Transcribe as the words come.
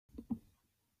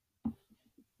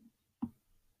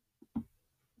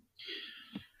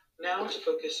Now to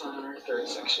focus on our third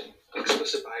section,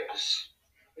 explicit bias.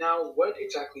 Now, what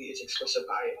exactly is explicit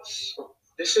bias?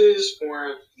 This is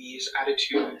more of these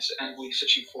attitudes and beliefs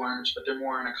that you formed, but they're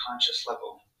more on a conscious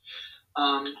level.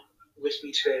 With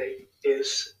me today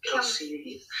is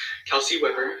Kelsie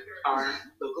Weber, our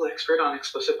local expert on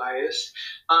explicit bias.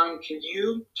 Can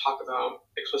you talk about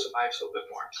explicit bias a little bit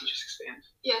more? Can you just expand?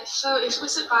 Yes, so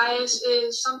explicit bias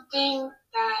is something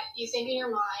that you think in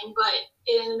your mind, but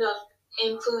it ended up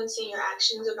influencing your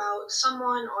actions about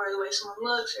someone, or the way someone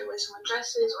looks, or the way someone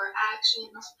dresses, or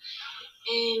actions.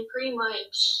 And pretty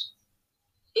much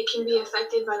it can be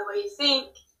affected by the way you think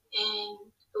and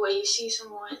the way you see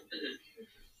someone. Mm-hmm.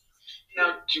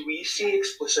 Now, do we see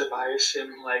explicit bias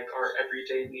in like our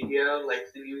everyday media, like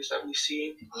the news that we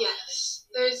see? Yes,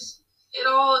 it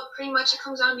all pretty much, it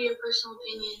comes down to your personal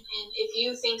opinion, and if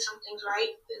you think something's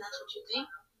right, then that's what you think.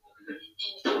 Mm-hmm.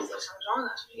 And if you think something's wrong,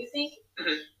 that's what you think.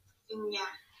 Mm-hmm. And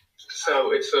yeah.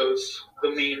 So it's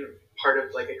the main part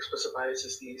of like explicit bias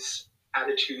is these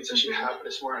attitudes that you have, but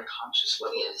it's more on a conscious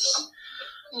level. Yes.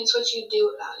 And it's what you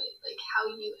do about it, like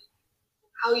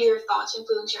how your thoughts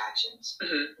influence your actions.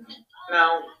 Mm-hmm. Mm-hmm.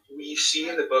 Now, we see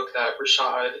in the book that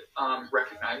Rashad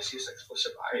recognized these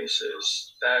explicit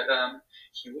biases, that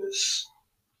he was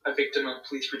a victim of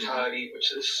police brutality,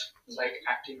 which is like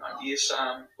acting on these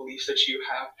beliefs that you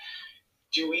have.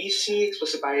 Do we see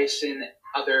explicit bias in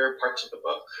other parts of the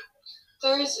book?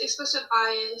 There's explicit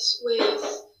bias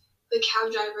with the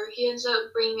cab driver. He ends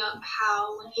up bringing up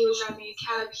how when he was driving a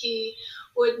cab, he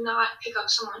would not pick up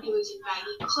someone who was in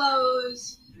baggy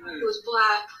clothes, who was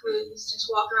black, who was just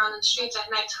walking around the streets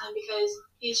at nighttime, because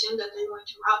he assumed that they were going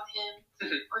to rob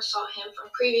him or assault him from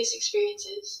previous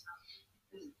experiences.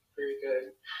 Very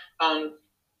good.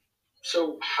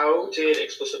 So how did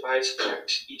explicit bias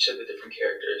affect each of the different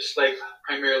characters? Like,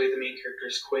 primarily the main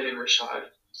characters, Quinn and Rashad.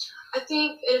 I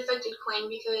think it affected Quinn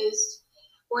because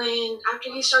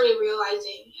after he started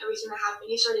realizing everything that happened,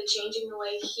 he started changing the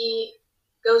way he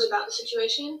goes about the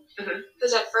situation.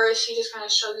 Because at first he just kind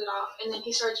of shrugged it off, and then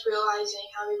he starts realizing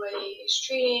how everybody is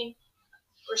treating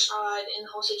Rashad and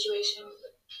the whole situation with the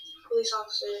police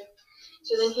officer.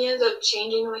 So then he ends up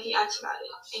changing the way he acts about it,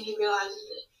 and he realizes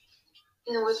it.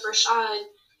 And then with Rashad,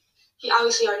 he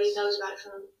obviously already knows about it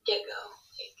from the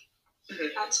get-go.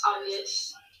 Like, that's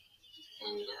obvious.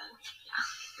 And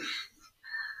yeah.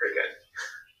 Very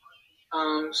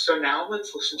good. So now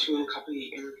let's listen to a couple of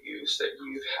the interviews that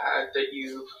you've had, that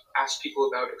you've asked people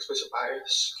about explicit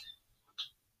bias.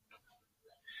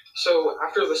 So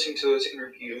after listening to those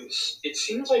interviews, it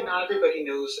seems like not everybody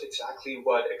knows exactly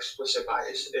what explicit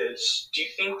bias is. Do you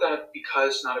think that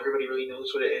because not everybody really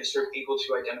knows what it is, they're able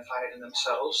to identify it in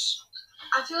themselves?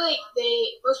 I feel like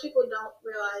most people don't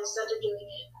realize that they're doing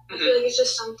it. I feel like it's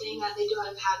just something that they do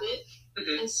out of habit,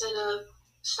 instead of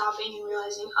stopping and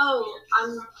realizing, oh,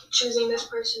 I'm choosing this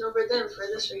person over them for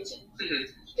this reason. I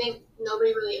think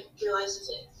nobody really realizes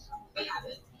it. They have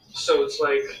it. So it's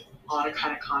like on a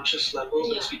kind of conscious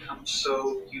level, it's become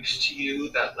so used to you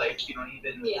that like you don't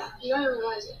even... Yeah, you don't even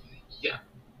realize it. Yeah.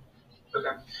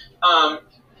 Okay.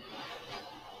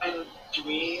 And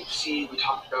we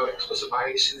talked about explicit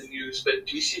bias in the news, but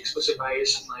do we see explicit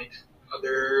bias in like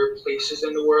other places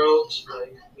in the world,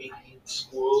 like maybe in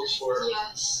schools or...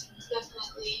 Yes,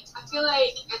 definitely. I feel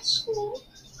like at school,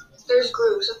 there's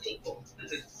groups of people,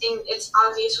 and it's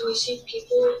obvious when you see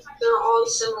people, they're all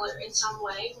similar in some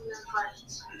way when they're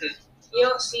friends. You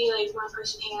don't see like one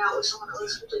person hanging out with someone that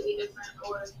looks completely different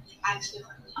or acts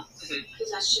differently,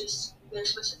 because that's just their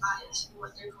explicit bias and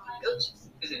what they're going to go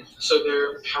to. So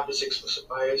they have this explicit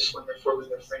bias when they're forming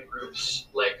their friend groups,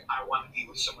 like I want to be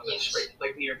with someone that's right,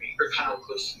 like near me or kind of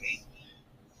close to me.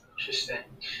 Interesting.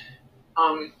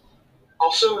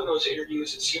 Also in those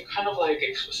interviews, it seemed kind of like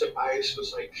explicit bias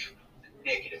was like a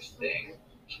negative thing.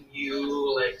 Can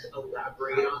you like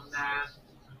elaborate on that?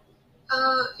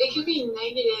 It could be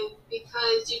negative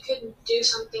because you could do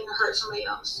something to hurt somebody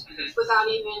else without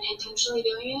even intentionally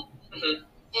doing it,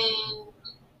 and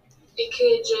it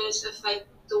could just affect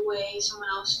the way someone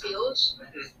else feels.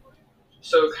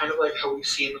 So kind of like how we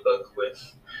see in the book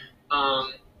with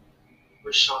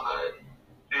Rashad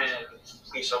and the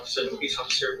police officer. The police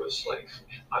officer was like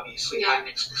obviously had an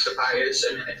explicit bias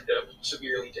and then ended up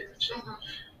severely damaging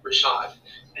Rashad,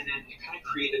 and then it kind of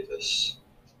created this.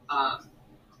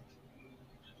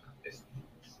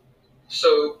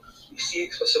 So we see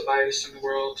explicit bias in the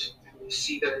world, and we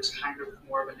see that it's kind of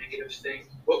more of a negative thing.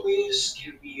 What ways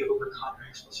can we overcome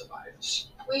explicit bias?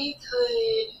 We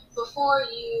could, before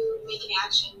you make any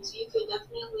actions, you could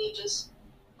definitely just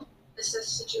assess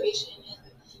the situation and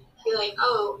be be like,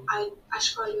 oh, I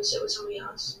should probably go sit with somebody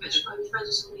else. I should probably be friends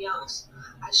with somebody else.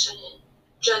 I shouldn't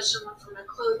judge someone from their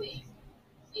clothing.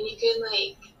 And you can,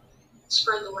 like,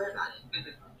 spread the word about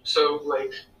it. So,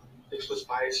 like, explicit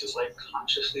bias is, like,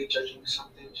 consciously judging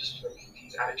something, just, like,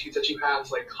 these attitudes that you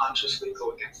have, like, consciously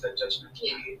go against that judgment to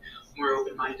be more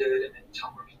open-minded and then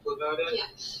tell more people about it?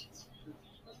 Yes.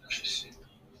 Interesting.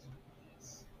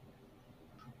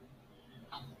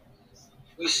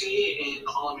 We see in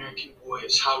All American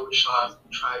Boys how Rashad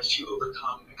tries to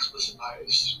overcome explicit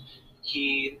bias.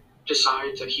 He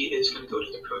decides that he is going to go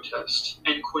to the protest,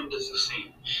 and Quinn does the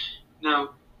same.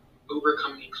 Now,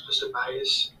 overcoming explicit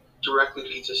bias directly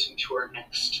leads us into our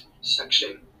next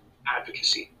section,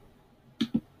 advocacy.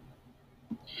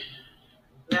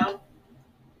 Now,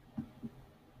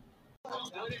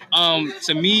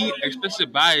 to me,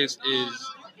 explicit bias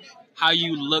is how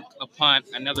you look upon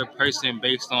another person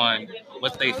based on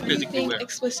what they physically How do you wear. think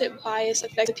explicit bias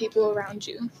affects the people around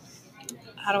you?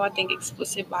 How do I think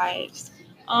explicit bias?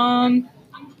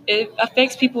 It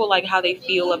affects people like how they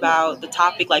feel about the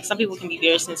topic. Like some people can be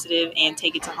very sensitive and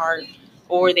take it to heart,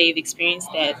 or they've experienced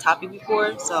that topic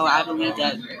before. So I believe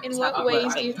that. In what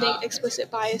ways do you think explicit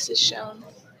bias is shown?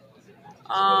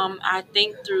 I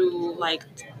think through like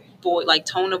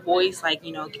tone of voice, like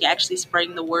actually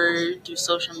spreading the word through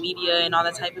social media and all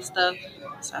that type of stuff.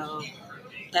 So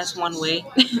that's one way.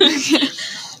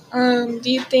 Do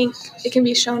you think it can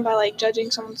be shown by like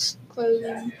judging someone's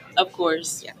clothing? Of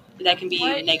course, Yeah. that can be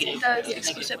negative. What does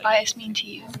explicit bias mean to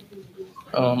you?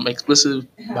 Explicit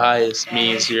bias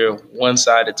means you're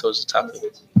one-sided towards the topic.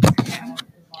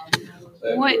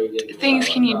 What things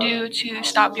can you do to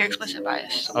stop your explicit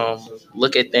bias?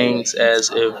 Look at things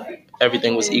as if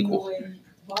everything was equal.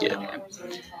 Yeah.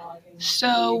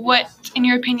 So, in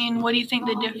your opinion, what do you think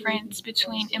the difference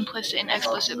between implicit and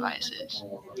explicit bias is?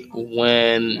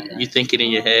 When you think it in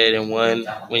your head, and when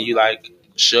you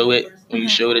show it, when you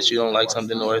show that you don't like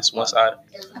something or it's one-sided.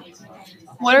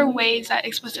 What are ways that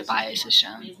explicit bias is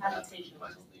shown?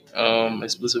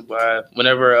 Explicit bias.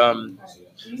 Whenever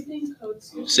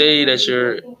say that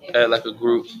you're at like a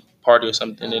group party or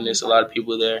something, and there's a lot of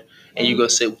people there, and you go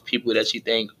sit with people that you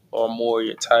think are more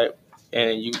your type,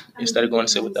 and you instead of going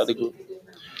to sit with the other group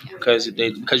because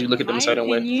you look at them a certain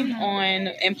way. My opinion on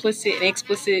implicit and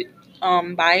explicit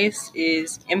bias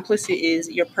is implicit is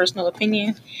your personal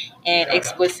opinion, and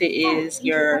explicit is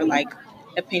your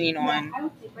opinion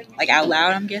on out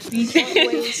loud. I'm guessing.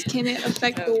 What ways can it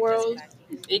affect the world?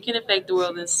 It can affect the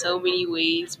world in so many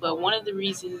ways, but one of the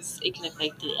reasons it can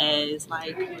affect it is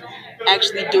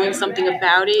actually doing something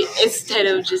about it instead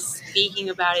of just speaking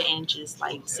about it and just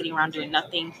sitting around doing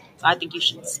nothing. So I think you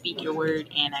should speak your word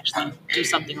and actually do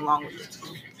something along with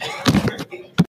it.